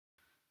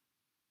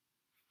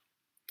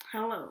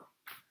Hello.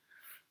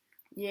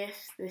 Yes,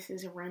 this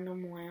is a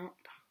random lamp,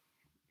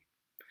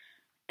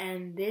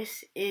 and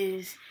this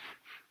is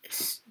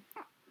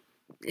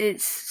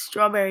it's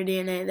strawberry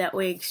DNA that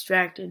we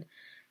extracted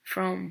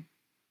from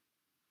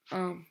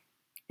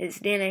it's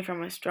DNA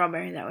from a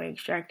strawberry that we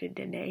extracted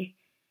today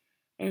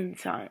in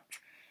science.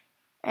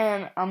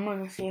 And I'm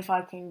gonna see if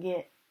I can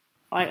get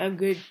like a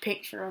good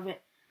picture of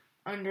it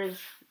under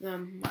the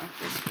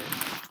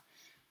microscope.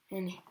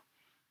 And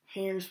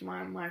here's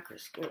my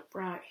microscope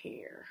right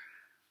here.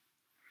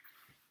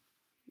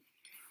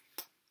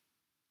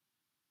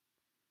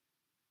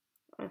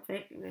 I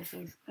think this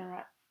is the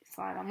right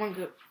side. I'm gonna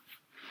go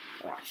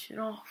wash it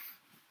off.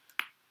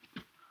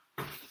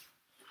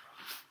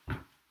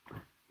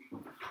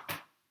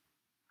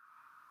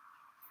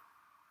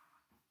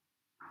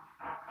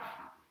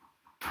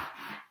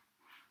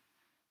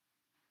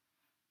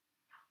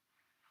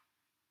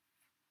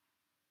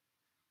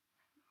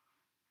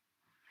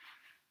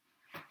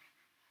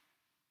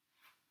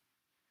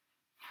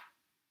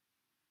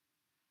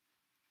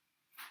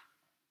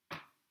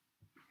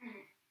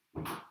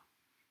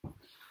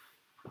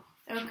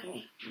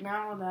 Okay,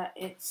 now that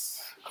it's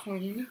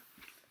clean,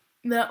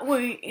 that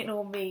way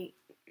it'll be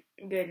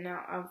good.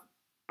 Now,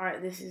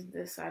 alright, this is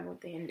the side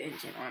with the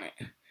indentation on it.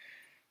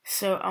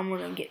 So I'm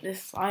gonna get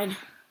this side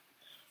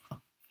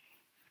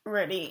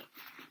ready.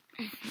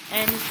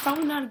 And it's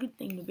probably not a good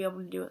thing to be able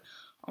to do it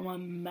on my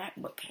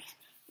MacBook case,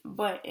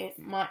 but it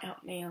might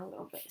help me a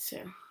little bit. So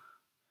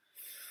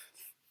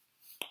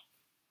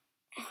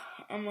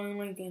I'm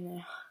only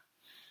gonna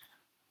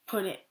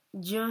put it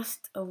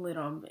just a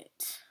little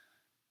bit.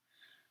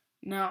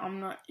 Now, I'm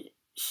not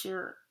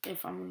sure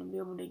if I'm gonna be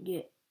able to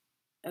get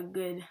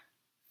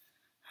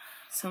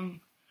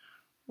some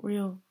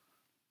real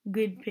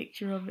good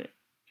picture of it.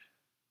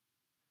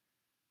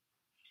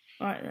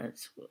 Alright,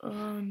 that's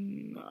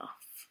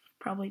enough.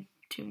 Probably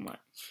too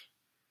much.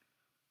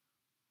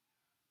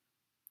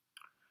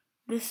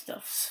 This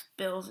stuff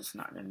spills, it's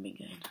not gonna be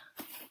good.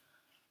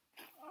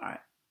 Alright.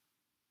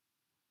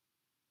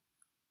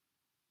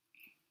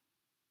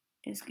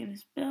 It's gonna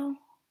spill.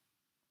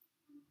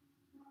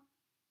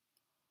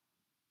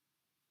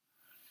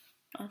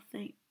 I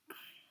think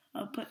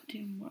I put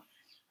too much.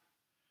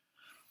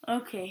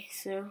 Okay,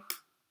 so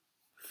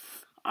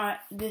alright,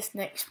 this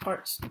next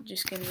part's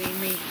just gonna be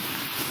me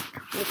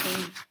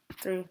looking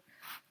through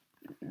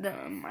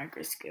the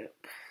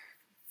microscope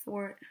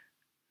for it.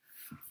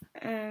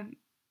 And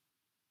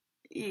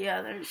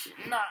yeah, there's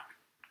not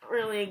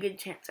really a good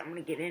chance I'm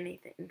gonna get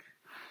anything.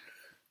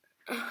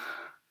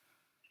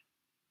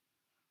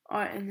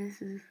 Alright, and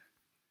this is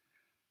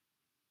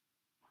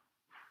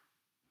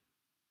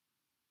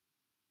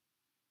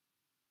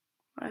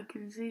I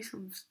can see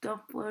some stuff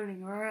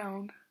floating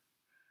around.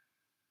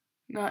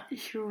 Not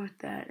sure what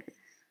that is.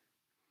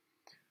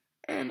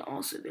 And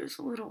also there's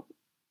a little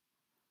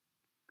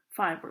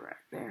fiber right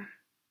there.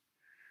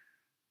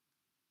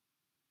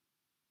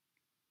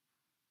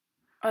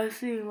 I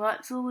see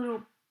lots of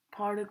little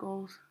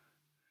particles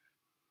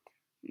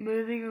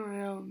moving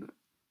around.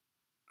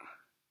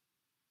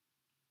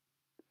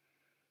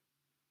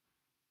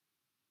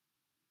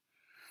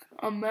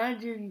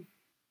 Imagine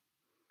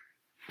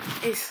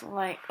it's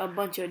like a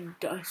bunch of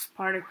dust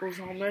particles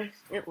almost,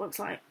 it looks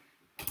like.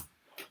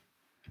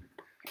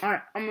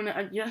 Alright, I'm gonna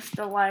adjust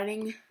the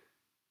lighting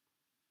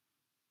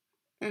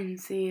and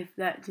see if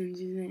that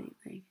changes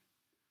anything.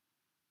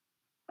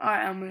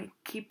 Alright, I'm gonna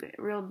keep it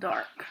real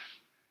dark.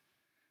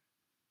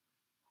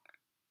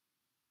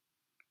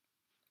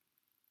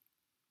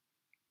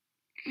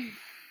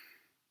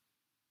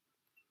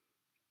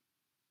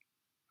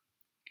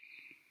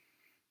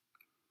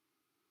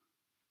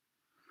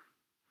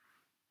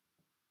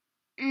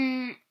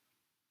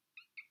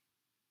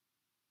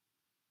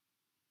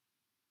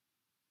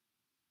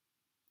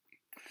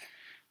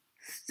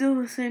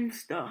 Still the same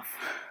stuff.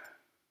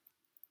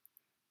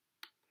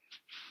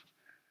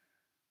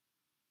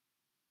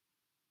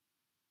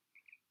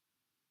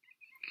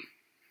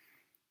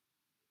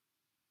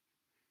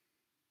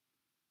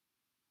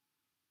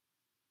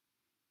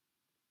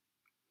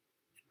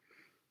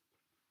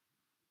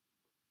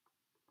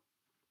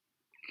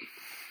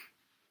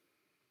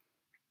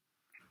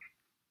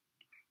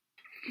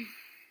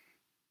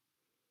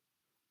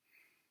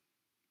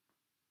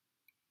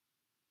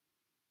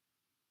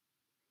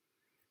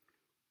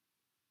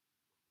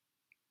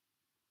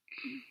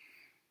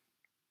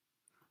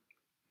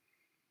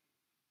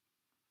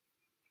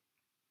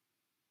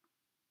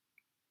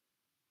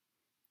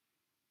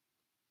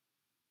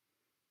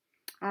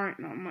 Alright,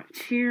 not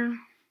much here.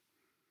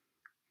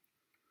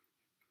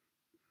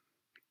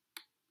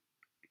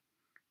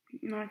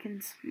 And I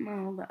can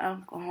smell the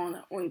alcohol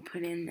that we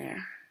put in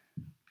there.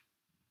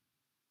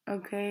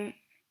 Okay.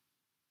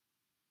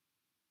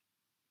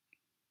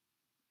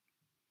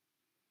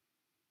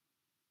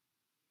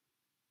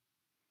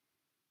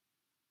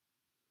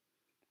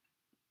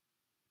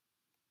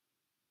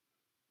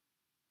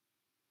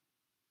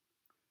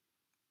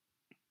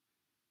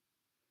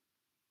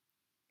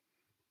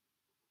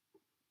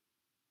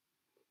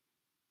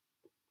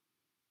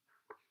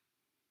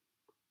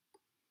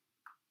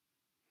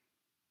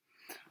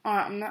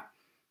 Alright, I'm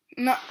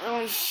not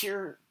really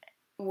sure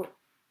what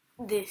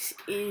this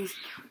is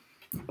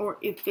or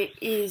if it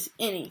is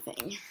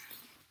anything.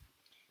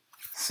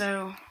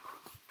 So,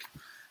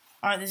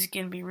 alright, this is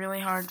going to be really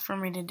hard for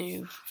me to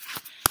do.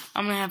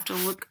 I'm going to have to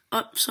look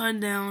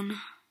upside down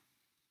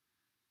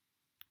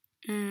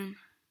and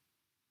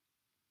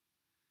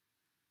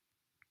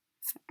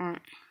alright.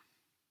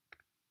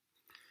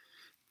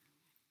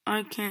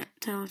 I can't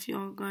tell if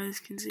y'all guys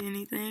can see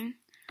anything.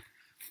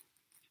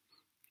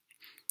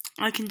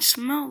 I can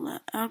smell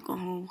that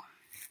alcohol.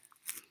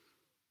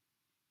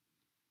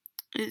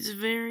 It's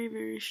very,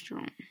 very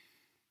strong.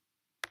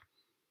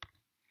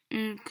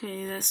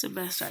 Okay, that's the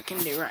best I can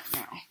do right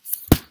now.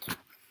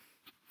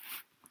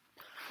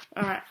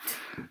 Alright.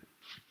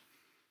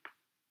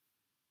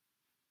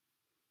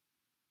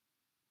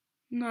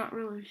 Not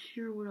really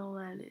sure what all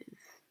that is.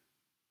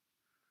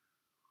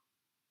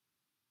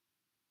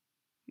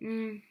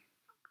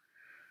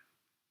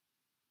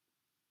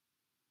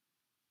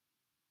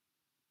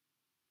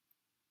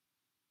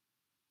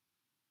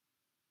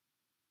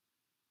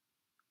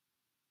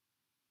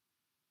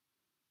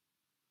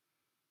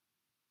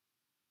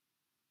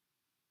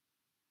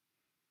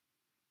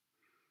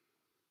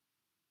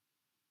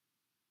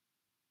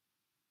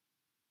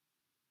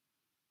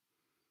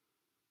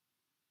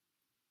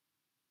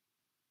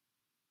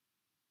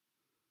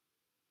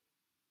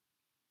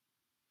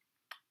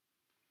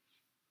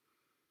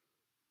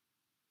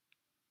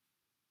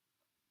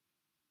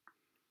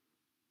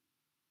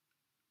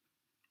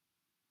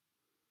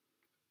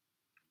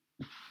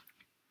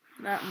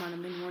 That might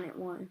have been what it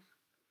was.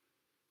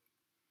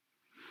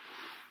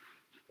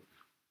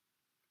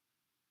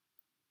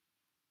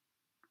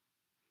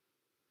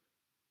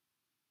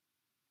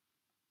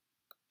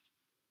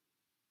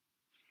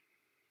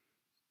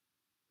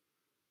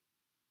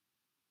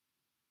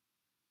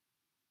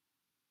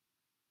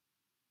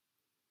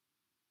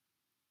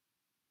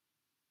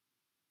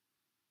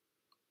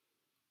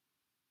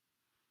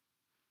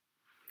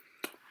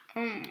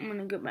 I'm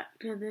gonna go back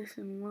to this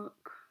and look.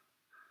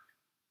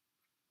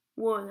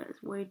 Whoa,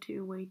 that's way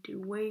too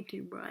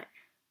bright.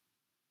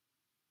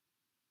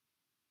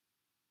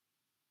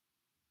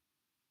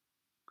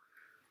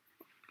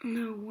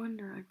 No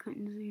wonder I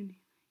couldn't see anything.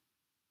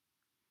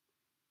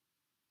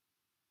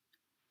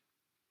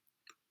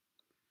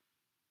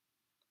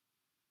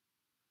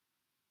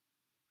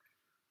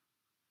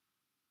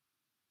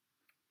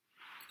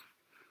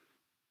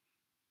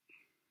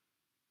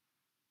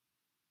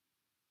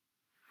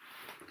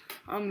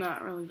 I'm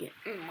not really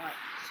getting much.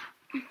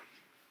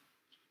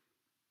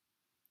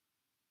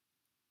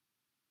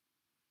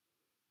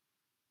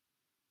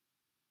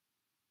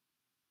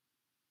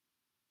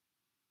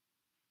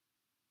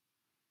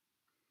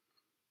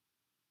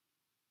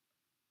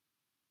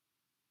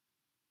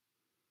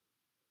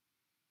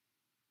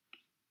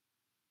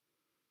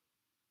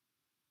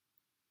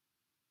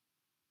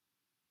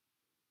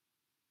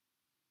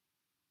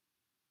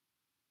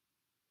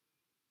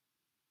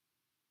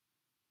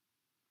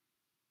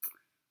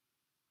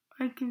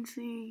 I can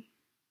see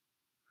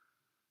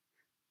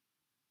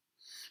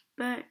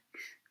specks,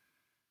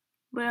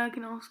 but I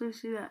can also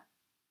see that,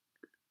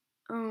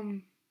 oh,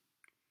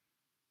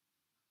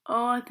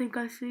 I think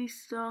I see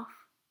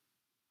stuff.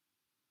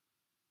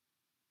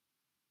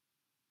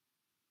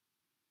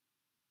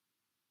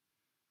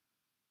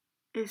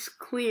 It's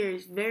clear,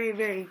 it's very,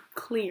 very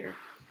clear.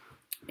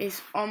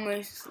 It's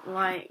almost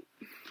like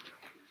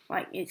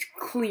it's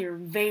clear,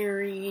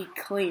 very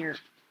clear.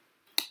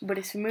 But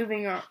it's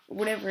moving or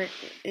whatever,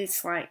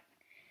 it's like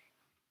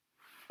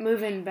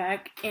moving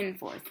back and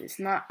forth. It's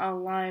not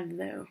alive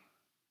though.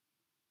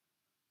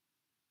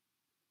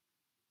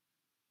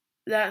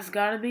 That's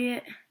gotta be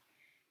it.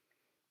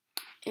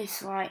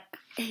 It's like,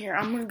 here,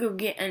 I'm gonna go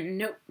get a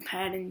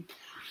notepad and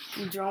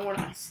draw what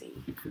I see.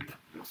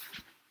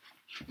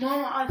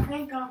 Mama, I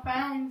think I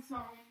found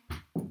some,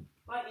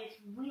 but it's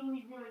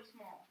really, really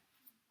small.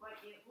 Like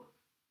it's like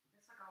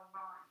a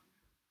line.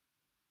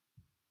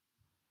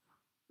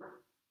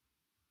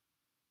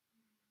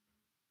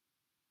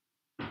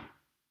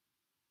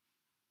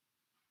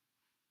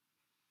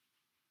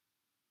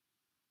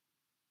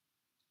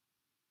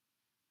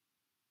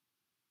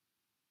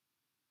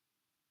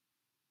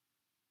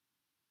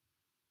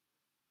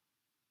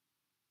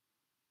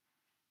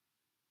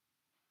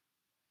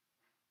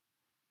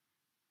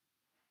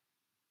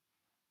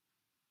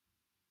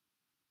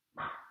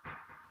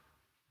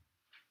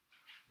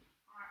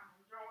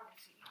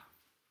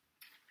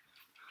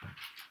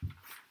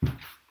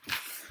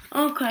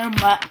 Okay, I'm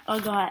back. I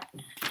got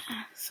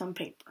some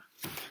paper.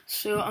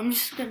 So I'm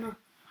just gonna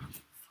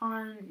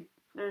find,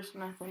 there's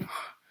nothing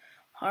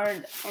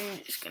hard. I'm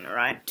just gonna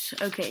write.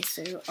 Okay,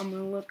 so I'm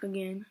gonna look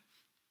again.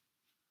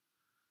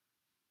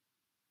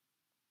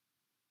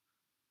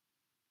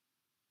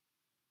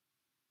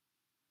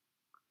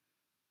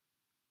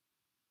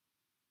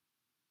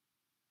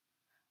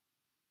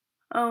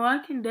 Oh, I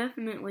can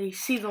definitely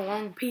see the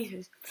long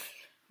pieces,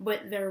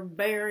 but they're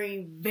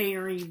very,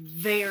 very,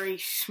 very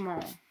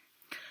small.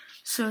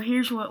 So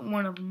here's what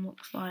one of them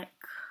looks like.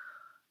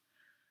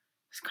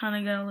 It's kind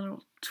of got a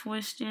little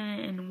twist in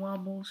it and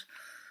wobbles,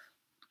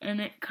 and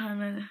it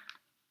kind of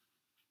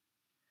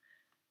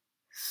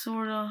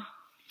sort of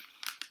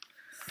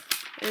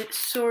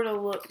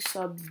looks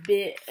a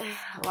bit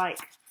like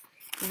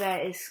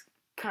that. It's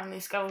got a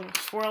little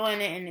swirl in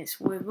it and it's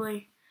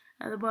wiggly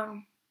at the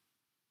bottom.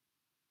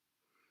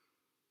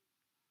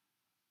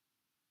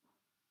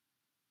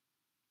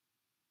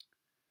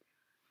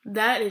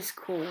 That is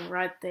cool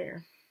right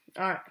there.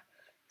 Alright,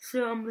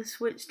 so I'm going to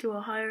switch to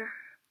a higher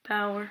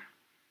power,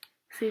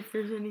 see if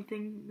there's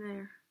anything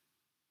there.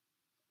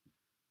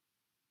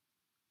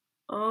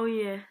 Oh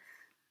yes,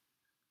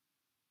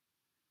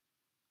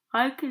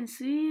 I can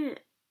see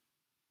it.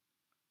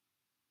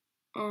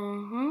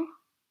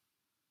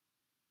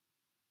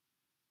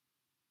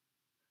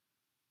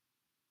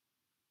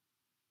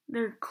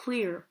 They're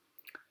clear.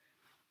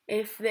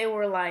 If they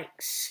were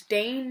like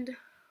stained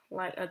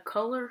like a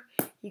color,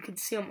 you could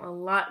see them a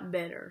lot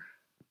better.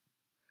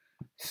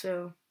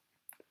 So,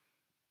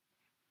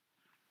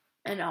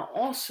 and I'll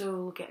also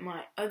look at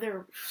my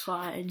other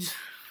slides.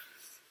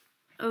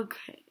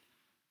 Okay,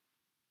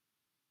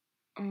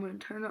 I'm gonna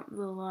turn up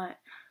the light.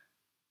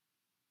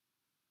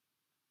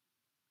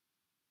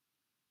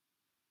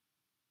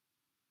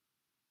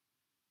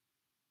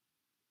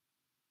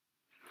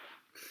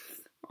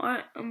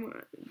 Alright, I'm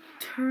gonna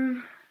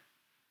turn.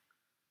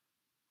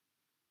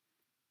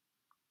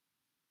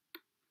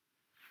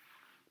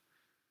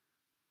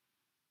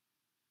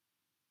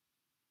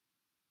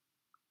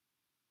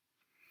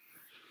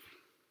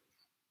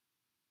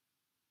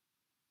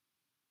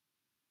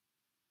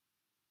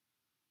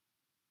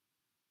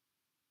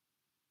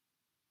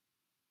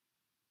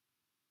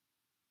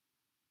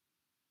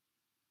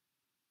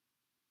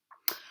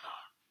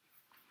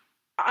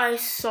 I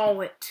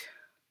saw it.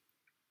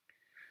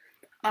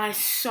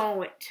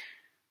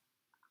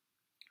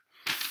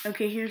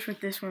 Okay, here's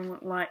what this one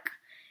looked like.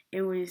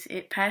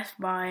 It passed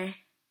by,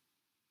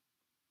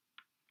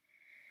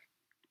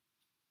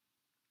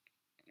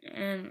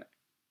 and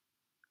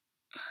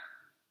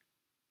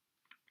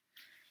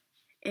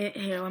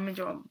here, let me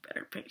draw a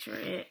better picture.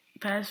 It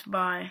passed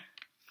by,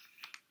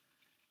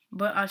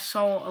 but I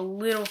saw a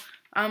little,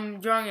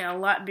 I'm drawing it a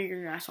lot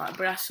bigger than I saw it,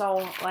 but I saw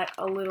like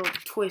a little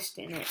twist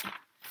in it.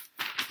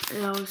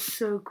 And that was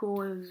so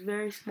cool. It was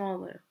very small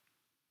though.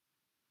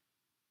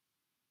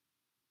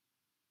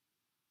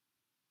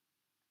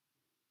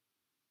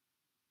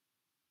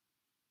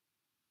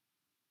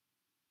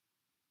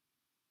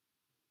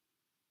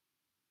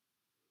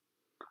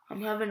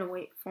 I'm having to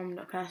wait for him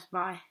to pass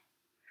by.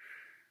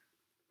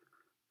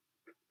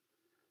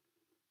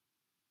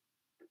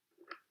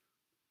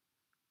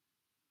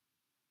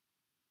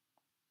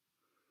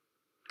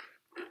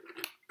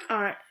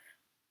 Alright,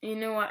 you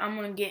know what? I'm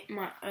gonna get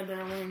my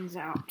other lens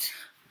out.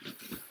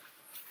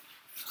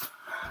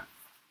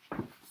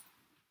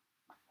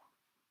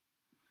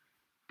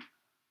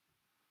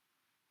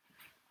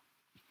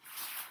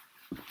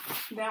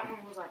 That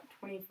one was like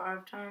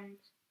 25 times.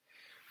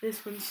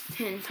 This one's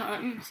 10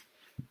 times.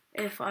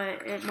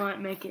 It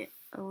might make it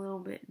a little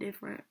bit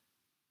different.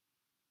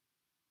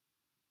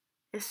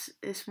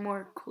 It's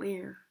more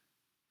clear.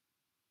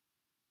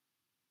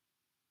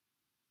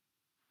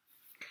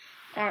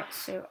 Alright,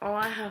 so all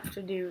I have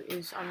to do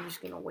is I'm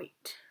just gonna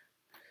wait.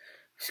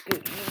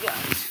 Scoot you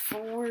guys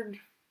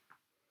forward.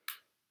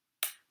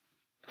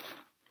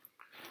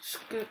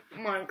 Scoot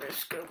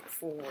microscope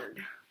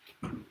forward.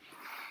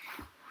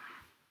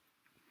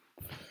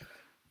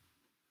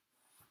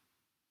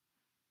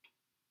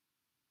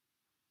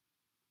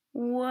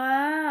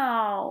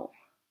 Wow.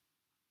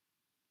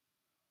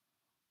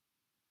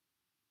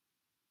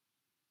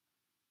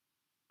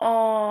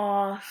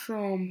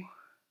 Awesome.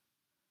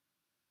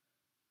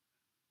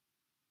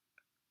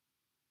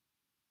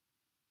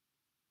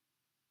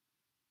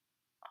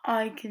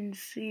 I can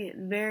see it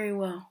very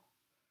well.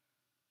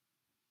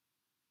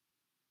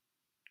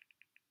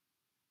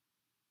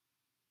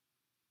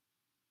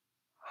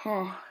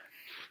 Huh.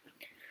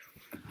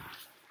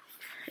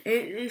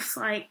 It's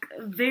like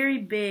very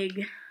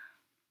big.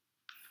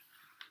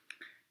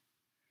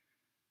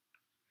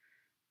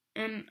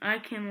 And I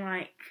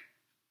can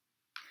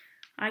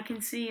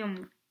see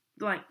them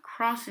like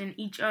crossing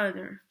each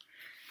other.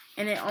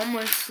 And it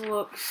almost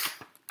looks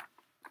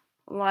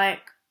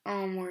like,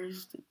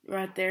 where's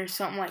right there,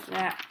 something like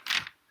that.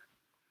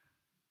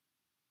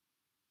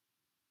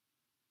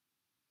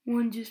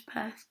 One just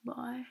passed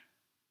by.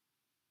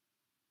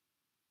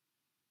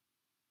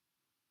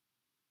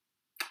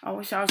 I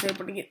wish I was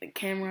able to get the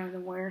camera to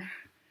where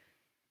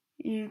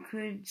you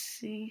could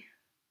see.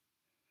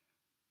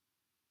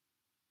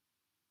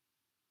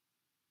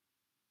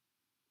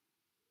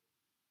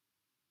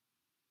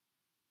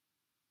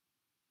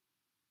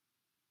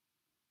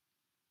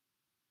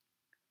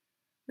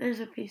 There's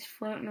a piece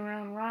floating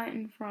around right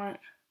in front.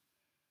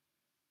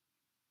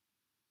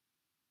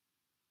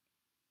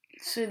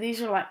 So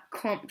these are like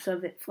clumps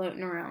of it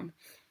floating around.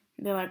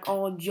 They're like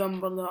all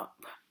jumbled up,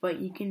 but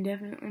you can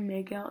definitely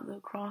make out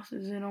the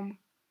crosses in them.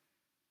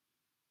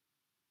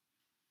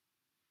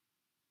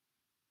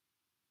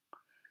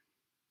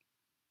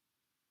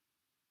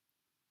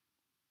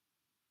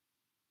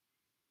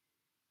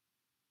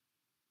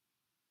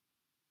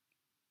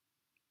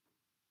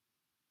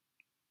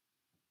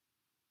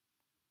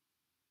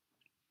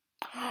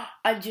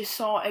 I just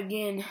saw it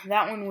again.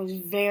 That one was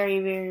very,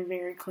 very,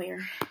 very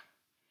clear.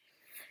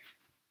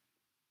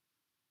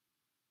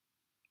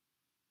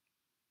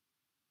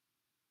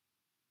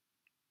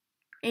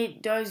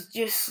 It does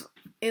just,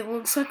 it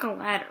looks like a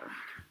ladder.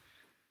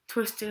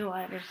 Twisted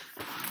ladder.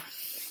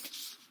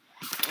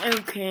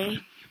 Okay.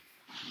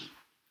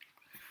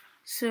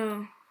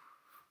 So,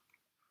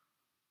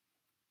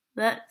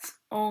 that's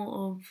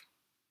all of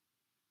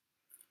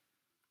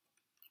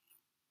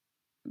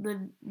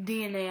the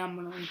DNA I'm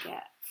going to look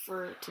at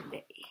for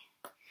today.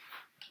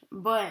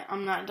 But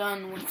I'm not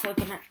done with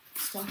looking at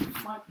stuff with the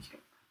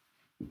microscope.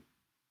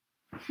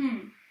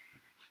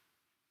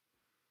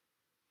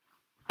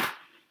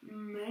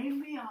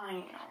 Maybe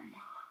I am.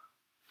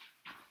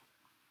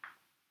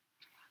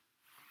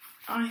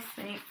 I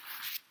think.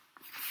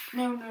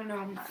 No,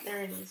 I'm not.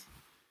 There it is.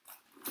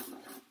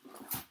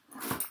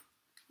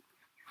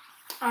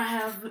 I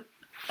have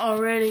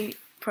already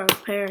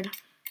prepared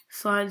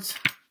slides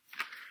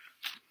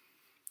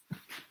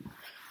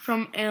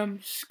from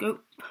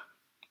microscope.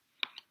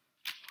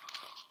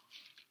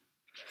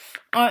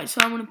 Alright,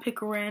 so I'm going to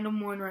pick a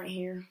random one right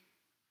here.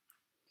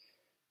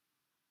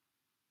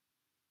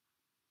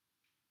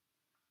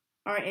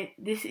 Alright,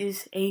 this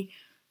is a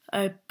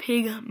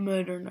pig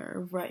motor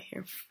nerve right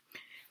here.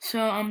 So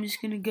I'm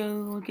just going to go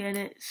look at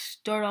it.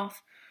 Start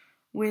off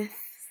with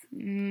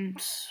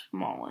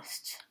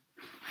smallest.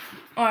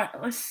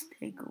 Alright, let's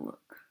take a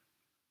look.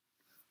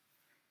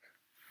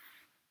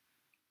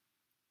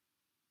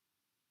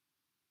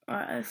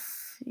 Alright, I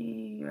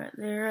see right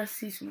there. I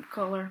see some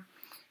color.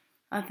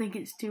 I think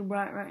it's too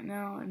bright right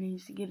now. It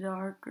needs to get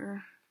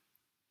darker.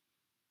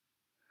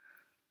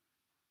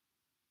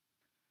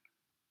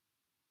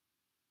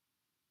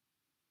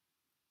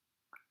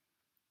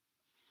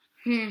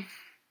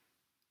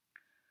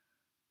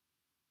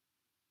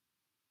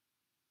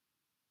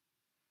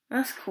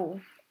 That's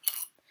cool.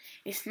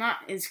 It's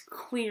not as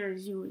clear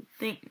as you would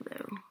think,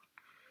 though.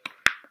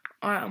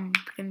 Alright, I'm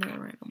picking a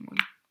random one.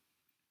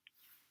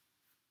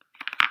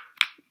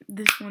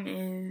 This one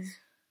is...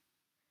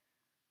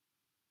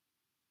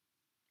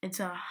 It's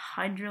a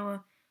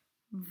hydrilla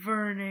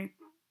verticala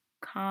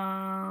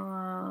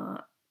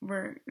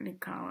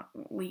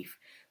leaf.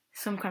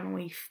 Some kind of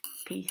leaf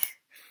piece.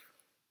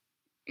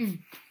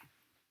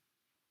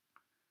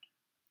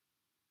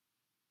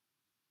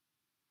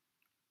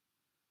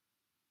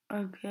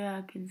 Okay,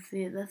 I can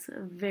see it. That's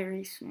a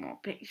very small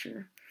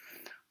picture.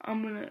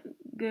 I'm gonna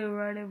go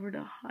right over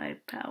to high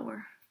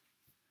power.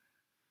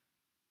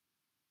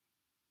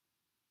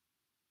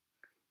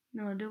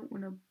 No, I don't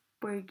want to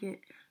break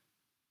it.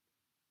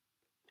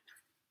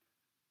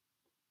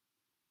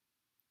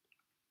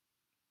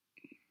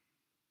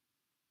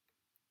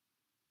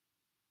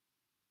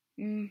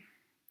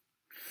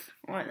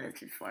 Alright,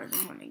 that's as far as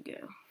I'm gonna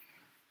go.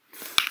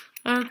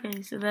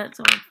 Okay, so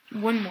that's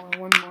all. One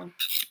more.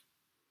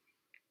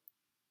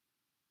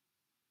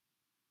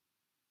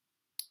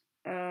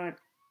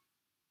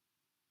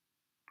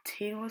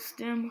 Tail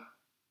stem.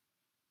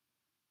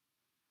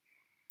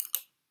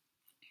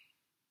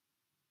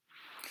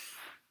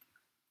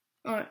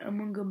 Alright, I'm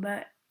gonna go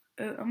back.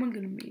 I'm gonna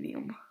go to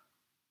medium.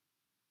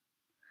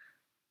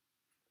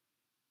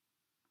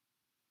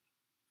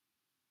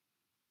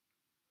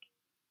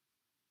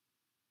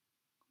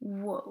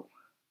 Whoa.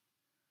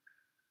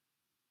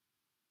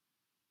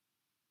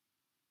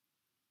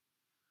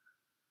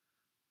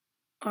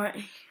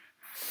 Alright,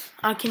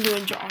 I can do a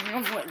drawing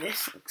of what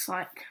this looks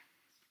like.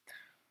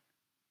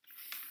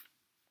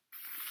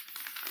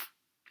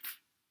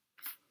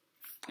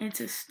 It's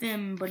a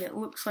stem, but it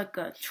looks like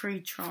a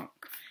tree trunk.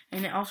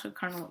 And it also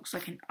kind of looks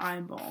like an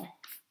eyeball.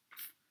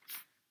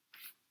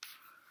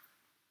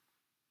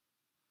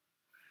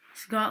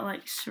 It's got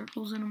like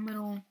circles in the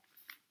middle.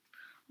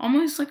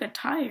 Almost like a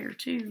tire,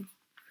 too.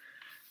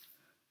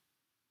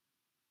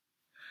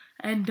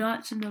 And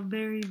dots in the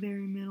very,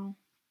 very middle.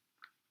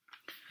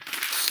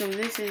 So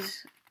this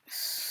is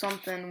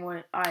something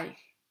what I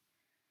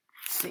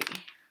see.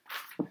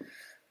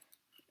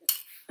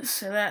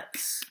 So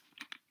that's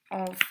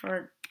all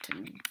for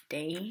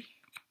today.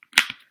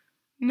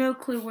 No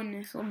clue when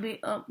this will be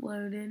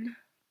uploaded.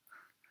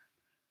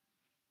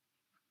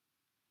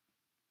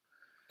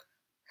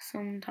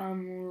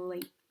 Sometime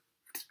late.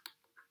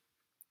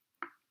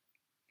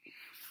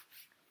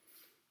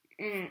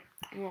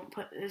 We'll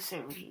put this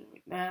over here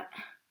like that.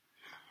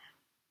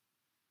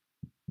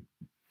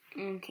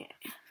 Okay.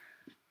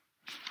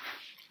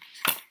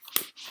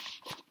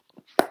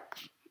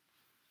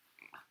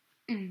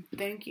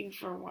 Thank you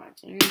for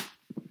watching.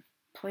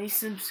 Please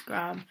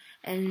subscribe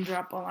and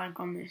drop a like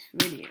on this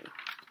video.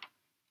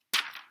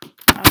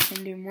 I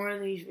can do more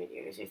of these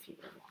videos if you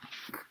want.